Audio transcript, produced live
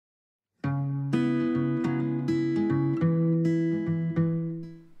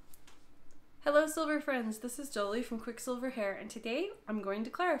Silver friends, this is Joli from QuickSilverHair, and today I'm going to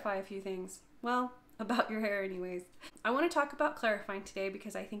clarify a few things. Well, about your hair anyways. I want to talk about clarifying today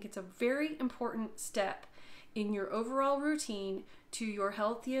because I think it's a very important step in your overall routine to your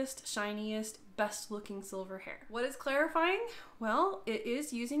healthiest, shiniest, best looking silver hair. What is clarifying? Well, it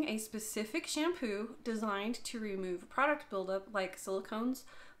is using a specific shampoo designed to remove product buildup like silicones,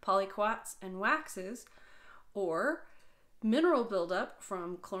 polyquats, and waxes, or mineral buildup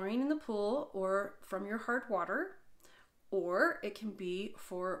from chlorine in the pool or from your hard water, or it can be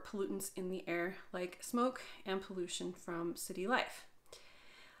for pollutants in the air like smoke and pollution from city life.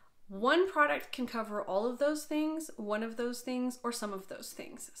 One product can cover all of those things, one of those things, or some of those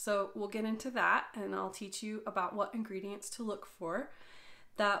things. So we'll get into that and I'll teach you about what ingredients to look for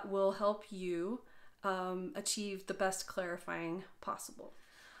that will help you achieve the best clarifying possible.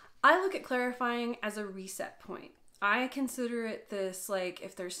 I look at clarifying as a reset point. I consider it this, like,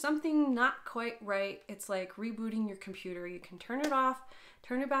 if there's something not quite right, it's like rebooting your computer. You can turn it off,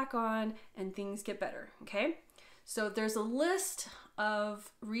 turn it back on, and things get better, okay? So there's a list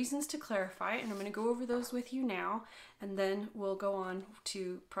of reasons to clarify, and I'm going to go over those with you now, and then we'll go on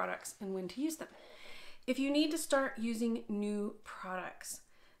to products and when to use them. If you need to start using new products,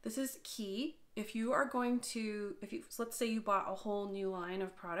 this is key. If you are going to, let's say you bought a whole new line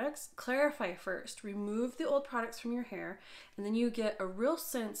of products, clarify first, remove the old products from your hair, and then you get a real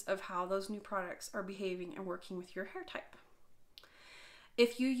sense of how those new products are behaving and working with your hair type.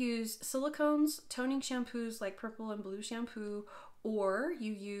 If you use silicones, toning shampoos like purple and blue shampoo, or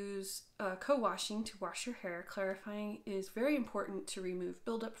you use co-washing to wash your hair, clarifying is very important to remove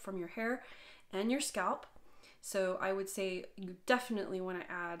buildup from your hair and your scalp. So I would say you definitely want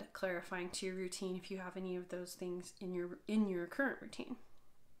to add clarifying to your routine if you have any of those things in your current routine.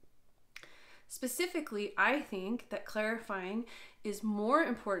 Specifically, I think that clarifying is more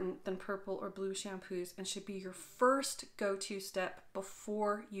important than purple or blue shampoos and should be your first go-to step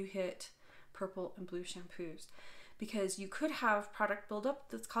before you hit purple and blue shampoos, because you could have product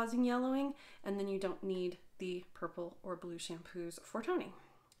buildup that's causing yellowing and then you don't need the purple or blue shampoos for toning.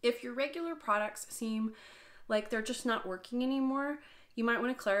 If your regular products seem like they're just not working anymore, you might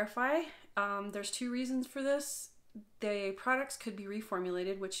want to clarify. There's two reasons for this. The products could be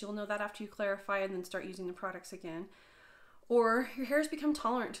reformulated, which you'll know that after you clarify and then start using the products again. Or your hair has become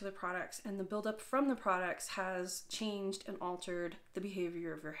tolerant to the products and the buildup from the products has changed and altered the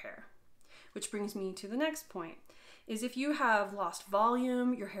behavior of your hair. Which brings me to the next point, is if you have lost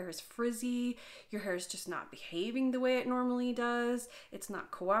volume, your hair is frizzy, your hair is just not behaving the way it normally does, it's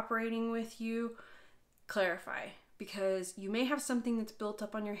not cooperating with you, clarify, because you may have something that's built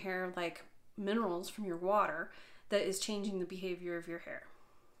up on your hair like minerals from your water that is changing the behavior of your hair.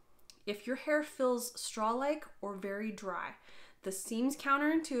 If your hair feels straw-like or very dry, this seems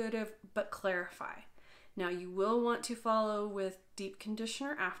counterintuitive, but clarify. Now you will want to follow with deep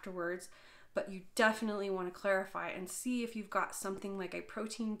conditioner afterwards, but you definitely want to clarify and see if you've got something like a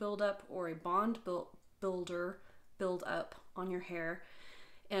protein buildup or a bond builder buildup on your hair,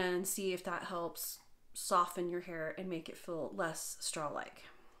 and see if that helps soften your hair and make it feel less straw-like.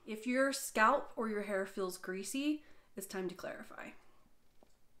 If your scalp or your hair feels greasy, it's time to clarify.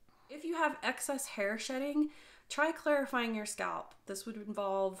 If you have excess hair shedding, try clarifying your scalp. This would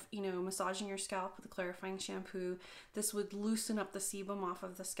involve, massaging your scalp with a clarifying shampoo. This would loosen up the sebum off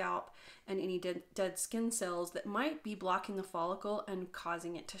of the scalp and any dead skin cells that might be blocking the follicle and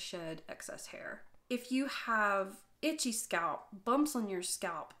causing it to shed excess hair. If you have itchy scalp, bumps on your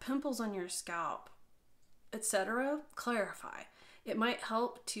scalp, pimples on your scalp, etc., clarify. It might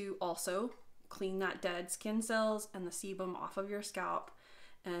help to also clean that dead skin cells and the sebum off of your scalp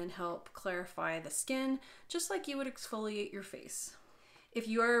and help clarify the skin, just like you would exfoliate your face. If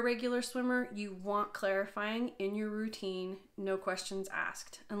you are a regular swimmer, you want clarifying in your routine, no questions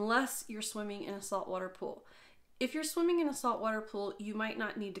asked, unless you're swimming in a saltwater pool. If you're swimming in a saltwater pool, you might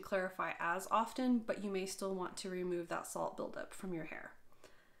not need to clarify as often, but you may still want to remove that salt buildup from your hair.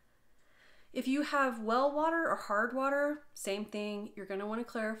 If you have well water or hard water, same thing. You're going to want to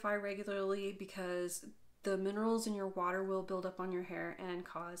clarify regularly because the minerals in your water will build up on your hair and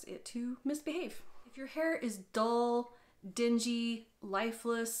cause it to misbehave. If your hair is dull, dingy,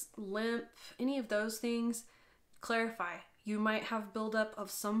 lifeless, limp, any of those things, clarify. You might have buildup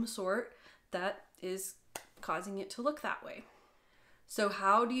of some sort that is causing it to look that way. So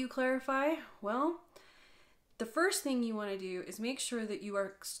how do you clarify? Well, the first thing you want to do is make sure that you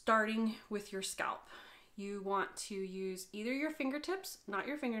are starting with your scalp. You want to use either your fingertips, not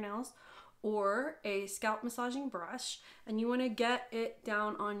your fingernails, or a scalp massaging brush, and you want to get it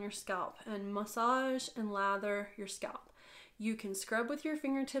down on your scalp and massage and lather your scalp. You can scrub with your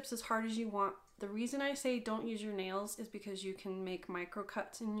fingertips as hard as you want. The reason I say don't use your nails is because you can make micro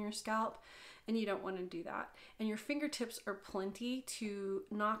cuts in your scalp and you don't want to do that. And your fingertips are plenty to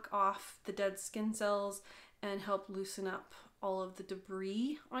knock off the dead skin cells and help loosen up all of the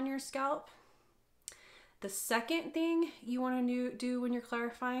debris on your scalp. The second thing you want to do when you're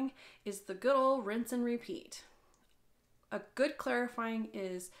clarifying is the good old rinse and repeat. A good clarifying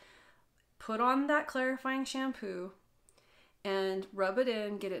is put on that clarifying shampoo and rub it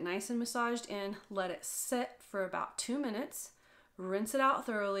in, get it nice and massaged in, let it sit for about 2 minutes, rinse it out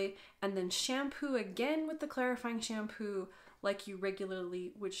thoroughly, and then shampoo again with the clarifying shampoo like you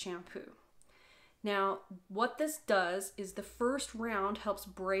regularly would shampoo. Now, what this does is the first round helps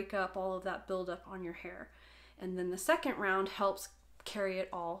break up all of that buildup on your hair, and then the second round helps carry it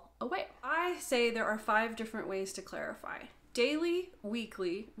all away. I say there are 5 different ways to clarify. Daily,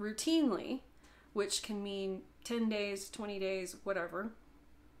 weekly, routinely, which can mean 10 days, 20 days, whatever,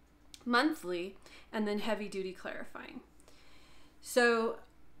 monthly, and then heavy duty clarifying. So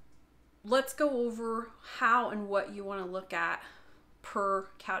let's go over how and what you want to look at per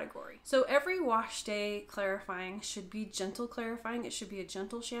category. So every wash day clarifying should be gentle clarifying. It should be a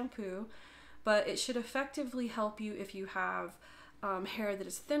gentle shampoo, but it should effectively help you if you have hair that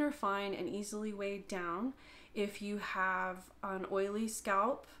is thin or fine and easily weighed down. If you have an oily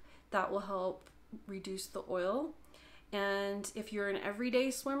scalp, that will help reduce the oil. And if you're an everyday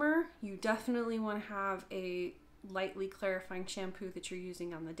swimmer, you definitely want to have a lightly clarifying shampoo that you're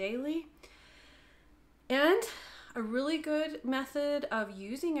using on the daily. And a really good method of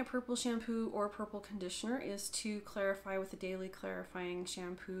using a purple shampoo or purple conditioner is to clarify with a daily clarifying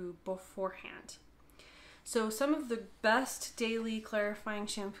shampoo beforehand. So some of the best daily clarifying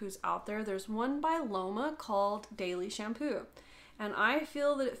shampoos out there, there's one by Loma called Daily Shampoo. And I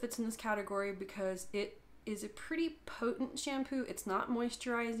feel that it fits in this category because it is a pretty potent shampoo. It's not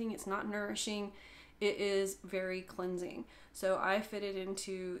moisturizing, it's not nourishing, it is very cleansing. So I fit it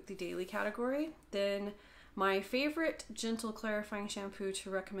into the daily category. Then my favorite gentle clarifying shampoo to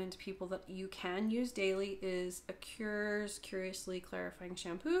recommend to people that you can use daily is Acures Curiously Clarifying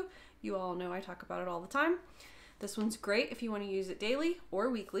Shampoo. You all know I talk about it all the time. This one's great if you want to use it daily or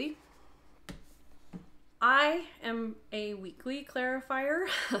weekly. I am a weekly clarifier.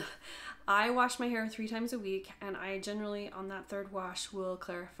 I wash my hair 3 times a week, and I generally on that 3rd wash will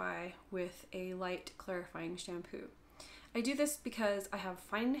clarify with a light clarifying shampoo. I do this because I have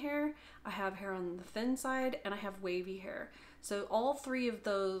fine hair, I have hair on the thin side, and I have wavy hair. So all 3 of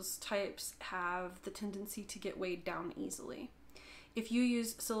those types have the tendency to get weighed down easily. If you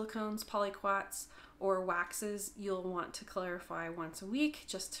use silicones, polyquats, or waxes, you'll want to clarify once a week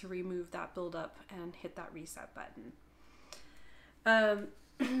just to remove that buildup and hit that reset button.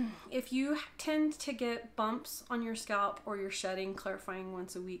 If you tend to get bumps on your scalp or you're shedding, clarifying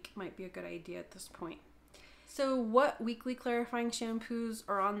once a week might be a good idea at this point. So what weekly clarifying shampoos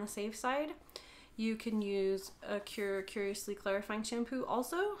are on the safe side? You can use a Curiously Clarifying Shampoo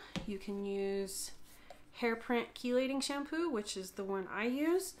also. You can use Hairprint Chelating Shampoo, which is the one I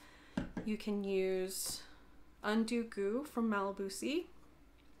use. You can use Undo Goo from Malibu Sea.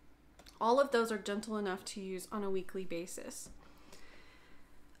 All of those are gentle enough to use on a weekly basis.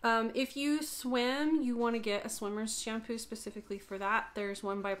 If you swim, you want to get a swimmer's shampoo specifically for that. There's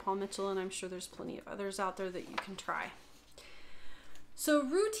one by Paul Mitchell, and I'm sure there's plenty of others out there that you can try. So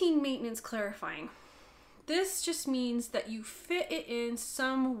routine maintenance clarifying. This just means that you fit it in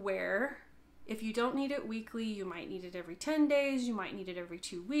somewhere. If you don't need it weekly, you might need it every 10 days, you might need it every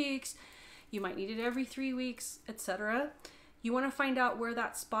 2 weeks, you might need it every 3 weeks, etc. You want to find out where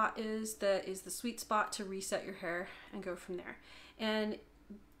that spot is that is the sweet spot to reset your hair and go from there. And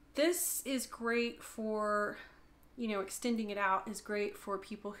this is great for, extending it out is great for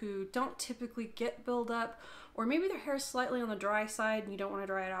people who don't typically get buildup, or maybe their hair is slightly on the dry side and you don't want to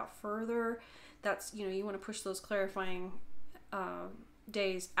dry it out further. That's, you want to push those clarifying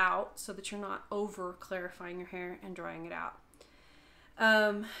days out so that you're not over clarifying your hair and drying it out.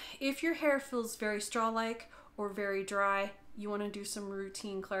 If your hair feels very straw-like or very dry, you want to do some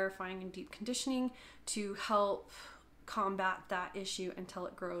routine clarifying and deep conditioning to help combat that issue until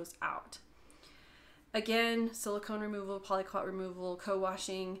it grows out. Again, silicone removal, polyquat removal,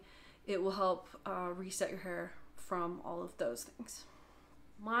 co-washing, it will help reset your hair from all of those things.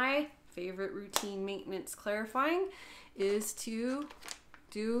 My favorite routine maintenance clarifying is to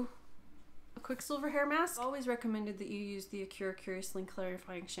do a QuickSilverHair mask. It's always recommended that you use the Acure Curiously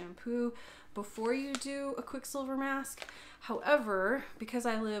Clarifying Shampoo before you do a QuickSilver mask. However, because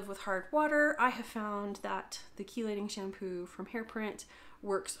I live with hard water, I have found that the chelating shampoo from Hairprint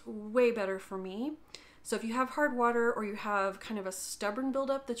works way better for me. So if you have hard water or you have kind of a stubborn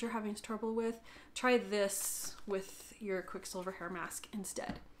buildup that you're having trouble with, try this with your QuickSilverHair mask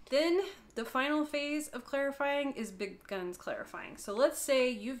instead. Then the final phase of clarifying is big guns clarifying. So let's say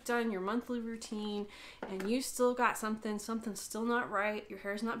you've done your monthly routine and you still got something's still not right, your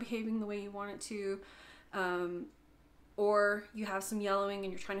hair's not behaving the way you want it to, or you have some yellowing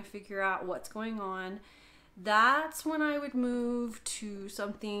and you're trying to figure out what's going on. That's when I would move to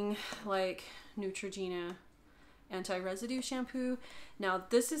something like Neutrogena Anti-Residue shampoo. Now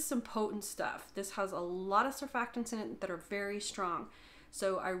this is some potent stuff. This has a lot of surfactants in it that are very strong.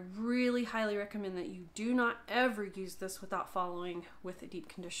 So I really highly recommend that you do not ever use this without following with a deep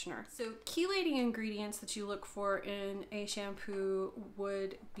conditioner. So chelating ingredients that you look for in a shampoo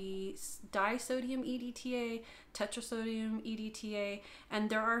would be disodium EDTA, tetrasodium EDTA, and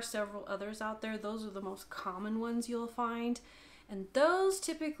there are several others out there. Those are the most common ones you'll find. And those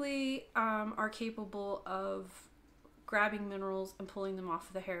typically are capable of grabbing minerals and pulling them off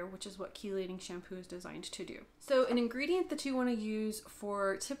of the hair, which is what chelating shampoo is designed to do. So an ingredient that you want to use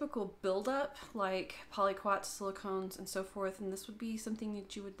for typical buildup, like polyquats, silicones, and so forth, and this would be something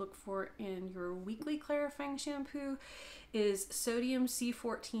that you would look for in your weekly clarifying shampoo, is sodium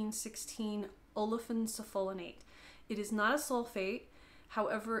C1416 olefin sulfonate. It is not a sulfate.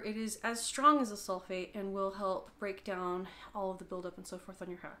 However, it is as strong as a sulfate and will help break down all of the buildup and so forth on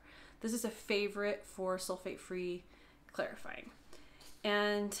your hair. This is a favorite for sulfate-free clarifying,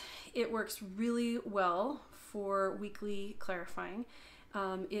 and it works really well for weekly clarifying.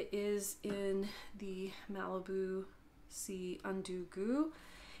 It is in the Malibu Sea Undo Goo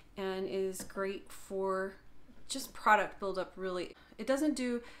and is great for just product buildup. Really, it doesn't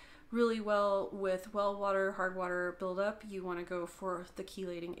do really well with well water, hard water buildup. You want to go for the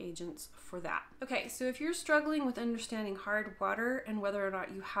chelating agents for that. Okay, so if you're struggling with understanding hard water and whether or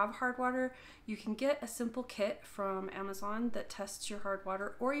not you have hard water, you can get a simple kit from Amazon that tests your hard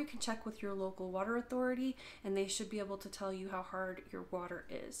water, or you can check with your local water authority and they should be able to tell you how hard your water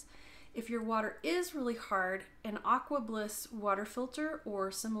is. If your water is really hard, an Aqua Bliss water filter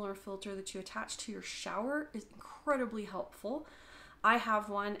or similar filter that you attach to your shower is incredibly helpful. I have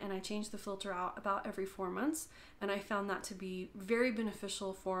one and I change the filter out about every 4 months, and I found that to be very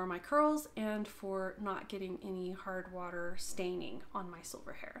beneficial for my curls and for not getting any hard water staining on my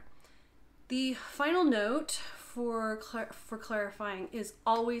silver hair. The final note for clarifying is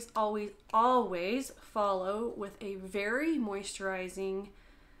always, always, always follow with a very moisturizing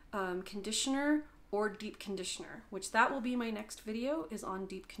conditioner or deep conditioner, which that will be my next video, is on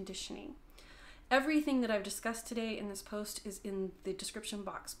deep conditioning. Everything that I've discussed today in this post is in the description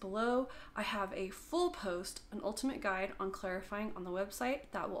box below. I have a full post, an ultimate guide on clarifying on the website.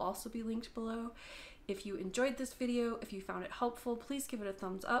 That will also be linked below. If you enjoyed this video, if you found it helpful, please give it a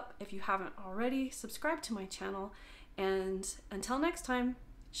thumbs up. If you haven't already, subscribe to my channel. And until next time,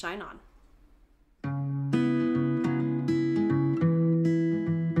 shine on.